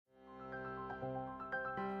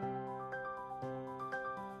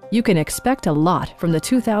You can expect a lot from the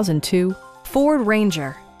 2002 Ford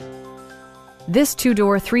Ranger. This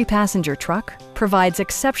two-door, three-passenger truck provides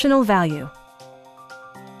exceptional value.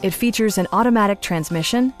 It features an automatic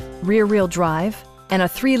transmission, rear-wheel drive, and a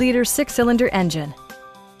 3-liter 6-cylinder engine.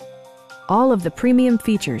 All of the premium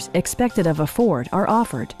features expected of a Ford are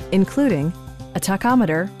offered, including a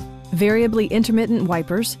tachometer, variably intermittent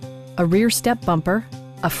wipers, a rear step bumper,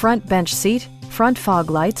 a front bench seat, front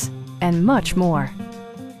fog lights, and much more.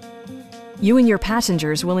 You and your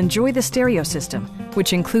passengers will enjoy the stereo system,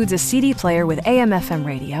 which includes a CD player with AM/FM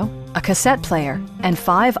radio, a cassette player, and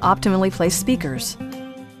 5 optimally placed speakers.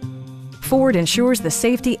 Ford ensures the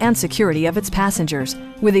safety and security of its passengers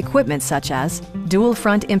with equipment such as dual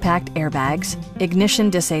front impact airbags, ignition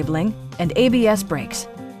disabling, and ABS brakes.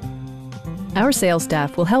 Our sales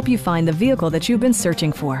staff will help you find the vehicle that you've been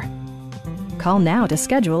searching for. Call now to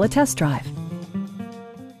schedule a test drive.